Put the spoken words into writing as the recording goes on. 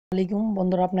আসসালামাইকুম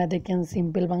বন্ধুরা, আপনারা দেখেন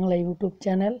simple Bangla YouTube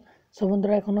channel. So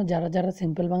বন্ধুরা, এখনও যারা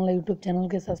সিম্পল বাংলা ইউটিউব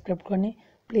চ্যানেলকে সাবস্ক্রাইব করেনি,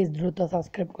 প্লিজ দ্রুত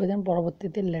সাবস্ক্রাইব করে দেন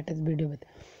পরবর্তীতে লেটেস্ট ভিডিও পেতে।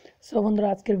 সো বন্ধুরা,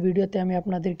 আজকের ভিডিওতে আমি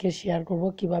আপনাদেরকে শেয়ার করব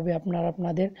কিভাবে আপনারা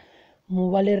আপনাদের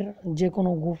মোবাইলের যে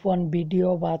কোনো গোপন ভিডিও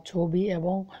বা ছবি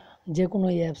এবং যে কোনো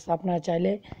অ্যাপস আপনারা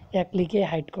চাইলে এক ক্লিকে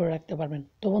হাইড করে রাখতে পারবেন।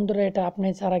 তো বন্ধুরা, এটা আপনি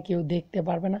ছাড়া কেউ দেখতে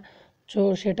পারবে না। সো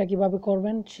সেটা কিভাবে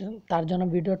করবেন তার জন্য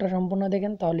ভিডিওটা সম্পূর্ণ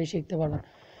দেখেন, তাহলেই শিখতে পারবেন।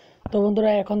 তো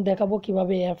বন্ধুরা, এখন দেখাবো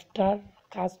কিভাবে অ্যাপসটার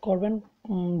কাজ করবেন।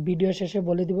 ভিডিও শেষে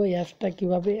বলে দিব অ্যাপসটা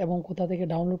কিভাবে এবং কোথা থেকে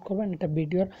ডাউনলোড করবেন, এটা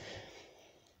ভিডিওর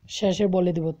শেষে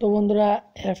বলে দিব। তো বন্ধুরা,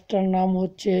 অ্যাপসটার নাম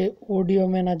হচ্ছে অডিও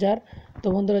ম্যানেজার। তো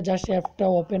বন্ধুরা, জাস্ট অ্যাপটা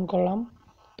ওপেন করলাম।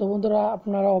 তো বন্ধুরা,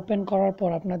 আপনারা ওপেন করার পর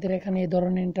আপনাদের এখানে এই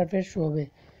ধরনের ইন্টারফেস হবে।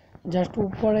 জাস্ট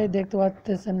উপরে দেখতে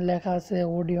পাচ্ছেন লেখা আছে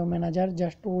audio manager.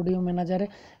 Just audio ম্যানেজারে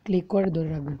click করে ধরে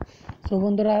রাখবেন। তো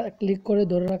বন্ধুরা, ক্লিক করে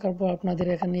ধরে রাখার পর আপনাদের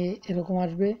এখানে এরকম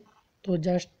আসবে। তো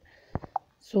জাস্ট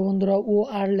বন্ধুরা, ও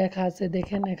আর লেখা আছে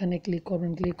দেখেন, এখানে ক্লিক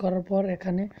করবেন। ক্লিক করার পর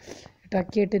এখানে এটা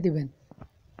কেটে দিবেন।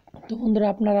 তো বন্ধুরা,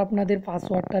 আপনারা আপনাদের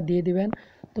পাসওয়ার্ডটা দিয়ে দিবেন।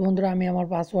 তো বন্ধুরা, আমি আমার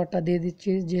পাসওয়ার্ডটা দিয়ে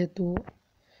দিচ্ছি, যেহেতু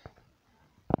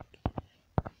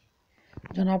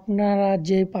যেন আপনারা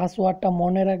যে পাসওয়ার্ডটা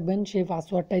মনে রাখবেন সেই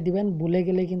পাসওয়ার্ডটাই দিবেন। ভুলে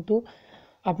গেলে কিন্তু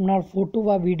আপনার ফটো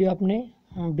বা ভিডিও আপনি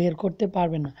বের করতে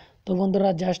পারবেন না। তো বন্ধুরা,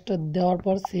 জাস্ট দেওয়ার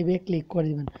পর সেভে ক্লিক করে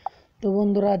দিবেন। তো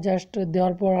বন্ধুরা, জাস্ট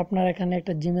দেওয়ার পর আপনার এখানে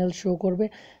একটা জিমেল শো করবে।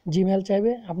 জিমেল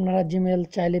চাইবে, আপনারা জিমেল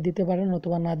চাইলে দিতে পারেন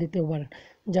অথবা না দিতেও পারেন।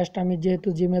 জাস্ট আমি যেহেতু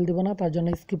জিমেল দিব না, তার জন্য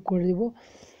স্কিপ করে দিব।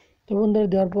 তো বন্ধুরা,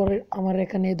 দেওয়ার পরে আমার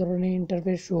এখানে এই ধরনের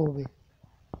ইন্টারফেস শো হবে।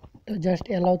 তো জাস্ট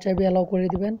অ্যালাউ চাইবে, অ্যালাউ করে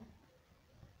দিবেন।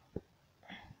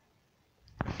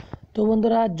 তো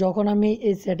বন্ধুরা, যখন আমি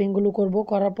এই সেটিংগুলো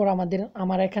করার পর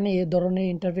আমার এখানে এই ধরনের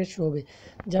ইন্টারফেস হবে।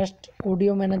 জাস্ট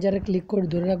অডিও ম্যানেজারে ক্লিক করে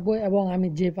ধরে রাখবো এবং আমি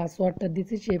যে পাসওয়ার্ডটা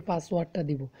দিচ্ছি সেই পাসওয়ার্ডটা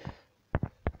দিব।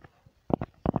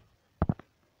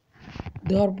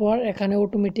 দেওয়ার পর এখানে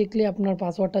অটোমেটিকলি আপনার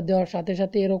পাসওয়ার্ডটা দেওয়ার সাথে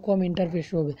সাথে এরকম ইন্টারফেস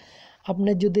হবে। আপনি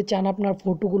যদি চান আপনার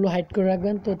ফটোগুলো হাইড করে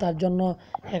রাখবেন, তো তার জন্য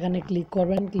এখানে ক্লিক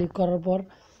করবেন। ক্লিক করার পর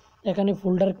এখানে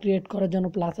ফোল্ডার ক্রিয়েট করার জন্য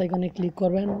প্লাস আইকনে ক্লিক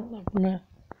করবেন আপনার।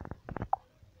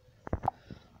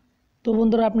 তো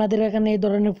বন্ধুরা, আপনাদের এখানে এই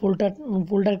ধরনের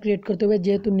ফোল্ডার ক্রিয়েট করতে হবে।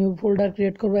 যেহেতু নিউ ফোল্ডার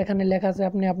ক্রিয়েট করবো, এখানে লেখা আছে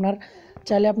আপনি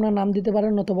চাইলে আপনার নাম দিতে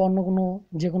পারেন অথবা অন্য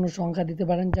যে কোনো সংখ্যা দিতে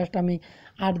পারেন। জাস্ট আমি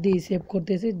 8 দিয়ে সেভ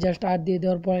করতেছি। জাস্ট 8 দিয়ে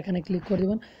দেওয়ার পর এখানে ক্লিক করে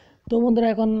দেবেন। তো বন্ধুরা,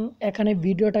 এখন এখানে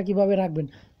ভিডিওটা কিভাবে রাখবেন।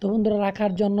 তো বন্ধুরা,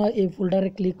 রাখার জন্য এই ফোল্ডারে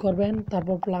ক্লিক করবেন,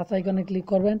 তারপর প্লাস আইকনে ক্লিক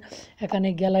করবেন, এখানে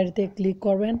গ্যালারিতে ক্লিক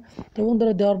করবেন। তো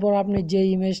বন্ধুরা, দেওয়ার পর আপনি যে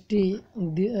ইমেজটি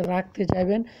রাখতে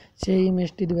চাইবেন সেই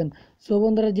ইমেজটি দিবেন। সো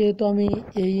বন্ধুরা, যেহেতু আমি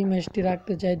এই ইমেজটি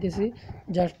রাখতে চাইতেছি,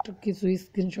 জাস্ট কিছু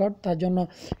স্ক্রিনশট, তার জন্য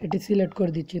এটি সিলেক্ট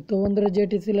করে দিচ্ছি। তো বন্ধুরা,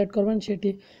 যেটি সিলেক্ট করবেন সেটি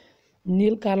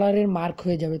নীল কালারের মার্ক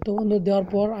হয়ে যাবে। তো বন্ধুরা, দেওয়ার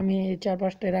পর আমি এই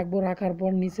 4-5টায় রাখবো। রাখার পর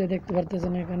নিচে দেখতে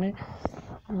পারতেছেন এখানে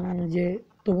যে,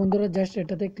 তো বন্ধুরা, জাস্ট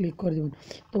এটাতে ক্লিক করে দেবেন।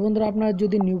 তো বন্ধুরা, আপনারা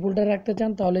যদি নিউ ফোল্ডার রাখতে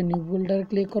চান তাহলে নিউ ফোল্ডারে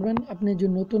ক্লিক করবেন। আপনি যে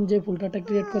নতুন যে ফোল্ডারটা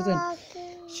ক্রিয়েট করছেন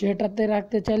সেটাতে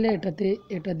রাখতে চাইলে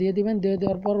এটা দিয়ে দিবেন। দিয়ে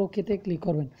দেওয়ার পর ওকেতে ক্লিক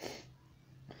করবেন।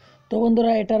 তো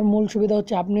বন্ধুরা, এটার মূল সুবিধা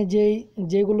হচ্ছে আপনি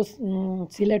যেগুলো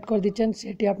সিলেক্ট করে দিচ্ছেন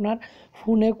সেটি আপনার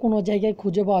ফোনে কোনো জায়গায়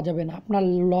খুঁজে পাওয়া যাবে না। আপনার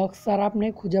লক ছাড়া আপনি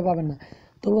খুঁজে পাবেন না।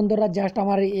 তো বন্ধুরা, জাস্ট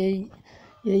আমার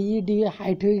এইডি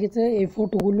হাইট হয়ে গেছে এই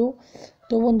ফটোগুলো।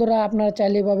 তো বন্ধুরা, আপনারা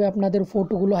চাইলে এভাবে আপনাদের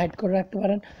ফটোগুলো হাইড করে রাখতে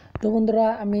পারেন। তো বন্ধুরা,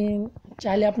 আমি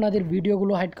চাইলে আপনাদের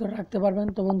ভিডিওগুলো হাইড করে রাখতে পারবেন।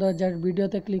 তো বন্ধুরা, জাস্ট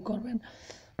ভিডিওতে ক্লিক করবেন।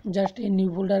 জাস্ট এই নিউ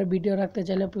ফোল্ডারে ভিডিও রাখতে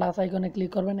চাইলে প্লাস আইকনে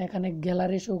ক্লিক করবেন, এখানে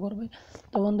গ্যালারি শো করবে।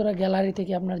 তো বন্ধুরা, গ্যালারি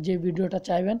থেকে আপনার যে ভিডিওটা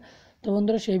চাইবেন, তো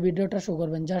বন্ধুরা সেই ভিডিওটা শো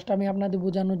করবেন। জাস্ট আমি আপনাদের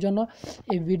বোঝানোর জন্য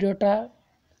এই ভিডিওটা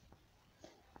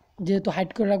যেহেতু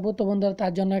হাইড করে রাখবো, তো বন্ধুরা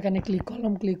তার জন্য এখানে ক্লিক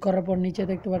করলাম। ক্লিক করার পর নিচে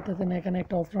দেখতে পারতেছেন এখানে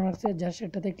একটা অপশন আছে, জাস্ট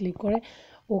সেটাতে ক্লিক করে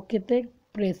ওকেতে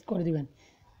প্রেস করে দিবেন।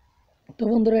 তো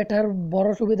বন্ধুরা, এটার বড়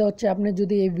সুবিধা হচ্ছে আপনি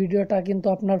যদি এই ভিডিওটা কিন্তু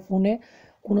আপনার ফোনে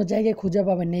কোনো জায়গায় খুঁজে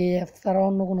পাবেন এই অ্যাপ ছাড়া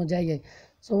অন্য কোনো জায়গায়।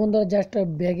 সো বন্ধুরা, জাস্ট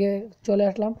ব্যাগে চলে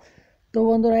আসলাম। তো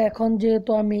বন্ধুরা, এখন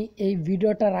যেহেতু আমি এই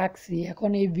ভিডিওটা রাখছি, এখন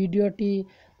এই ভিডিওটি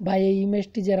বা এই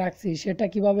ইমেজটি যে রাখছি সেটা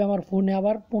কিভাবে আমার ফোনে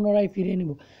আবার পুনরায় ফিরিয়ে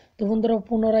নিব। তো বন্ধুরা,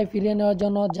 পুনরায় ফিরিয়ে নেওয়ার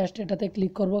জন্য জাস্ট এটাতে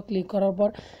ক্লিক করব। ক্লিক করার পর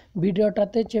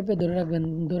ভিডিওটাতে চেপে ধরে রাখবেন।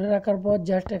 ধরে রাখার পর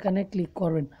জাস্ট এখানে ক্লিক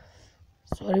করবেন।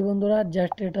 সরি বন্ধুরা,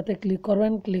 জাস্ট এটাতে ক্লিক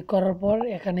করবেন। ক্লিক করার পর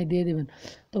এখানে দিয়ে দিবেন।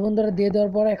 তো বন্ধুরা, দিয়ে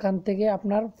দেওয়ার পর এখান থেকে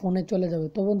আপনার ফোনে চলে যাবে।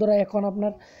 তো বন্ধুরা, এখন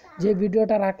আপনার যে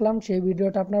ভিডিওটা রাখলাম সেই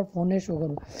ভিডিওটা আপনার ফোনে শো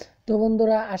করবে। তো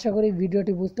বন্ধুরা, আশা করি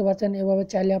ভিডিওটি বুঝতে পারছেন। এভাবে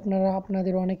চাইলে আপনারা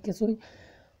আপনাদের অনেক কিছুই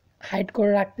হাইড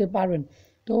করে রাখতে পারবেন।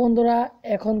 তো বন্ধুরা,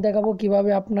 এখন দেখাবো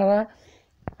কিভাবে আপনারা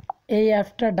এই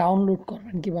অ্যাপসটা ডাউনলোড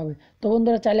করবেন কিভাবে। তো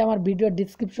বন্ধুরা চাইলে আমার ভিডিওর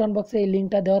ডিসক্রিপশন বক্সে এই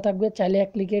লিঙ্কটা দেওয়া থাকবে, চাইলে এক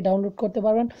ক্লিকে ডাউনলোড করতে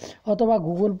পারবেন, অথবা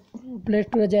গুগল প্লে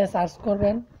স্টোরে যেয়ে সার্চ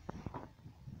করবেন।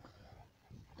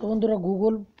 তো বন্ধুরা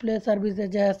গুগল প্লে সার্ভিসে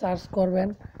যেয়ে সার্চ করবেন,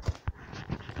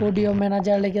 অডিও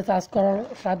ম্যানেজার লিখে সার্চ করার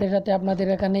সাথে সাথে আপনাদের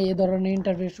এখানে এই ধরনের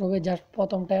ইন্টারফেস হবে। জাস্ট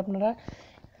প্রথমটায় আপনারা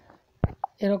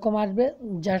এরকম আসবে,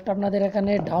 জাস্ট আপনাদের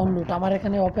এখানে ডাউনলোড, আমার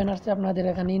এখানে ওপেন আসছে, আপনাদের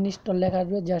এখানে ইনস্টল লেখা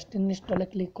আসবে, জাস্ট ইনস্টলে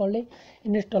ক্লিক করলেই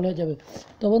ইনস্টল হয়ে যাবে।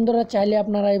 তো বন্ধুরা চাইলে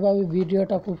আপনারা এইভাবে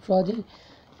ভিডিওটা খুব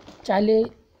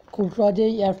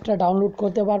সহজেই অ্যাপসটা ডাউনলোড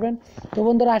করতে পারবেন। তো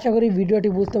বন্ধুরা আশা করি ভিডিওটি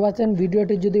বুঝতে পারছেন।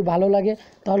 ভিডিওটি যদি ভালো লাগে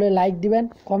তাহলে লাইক দিবেন,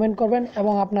 কমেন্ট করবেন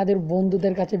এবং আপনাদের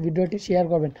বন্ধুদের কাছে ভিডিওটি শেয়ার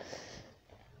করবেন।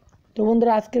 তো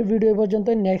বন্ধুরা আজকের ভিডিও পর্যন্ত,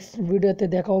 নেক্সট ভিডিওতে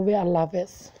দেখা হবে। আল্লাহ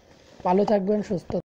হাফেজ, ভালো থাকবেন, সুস্থ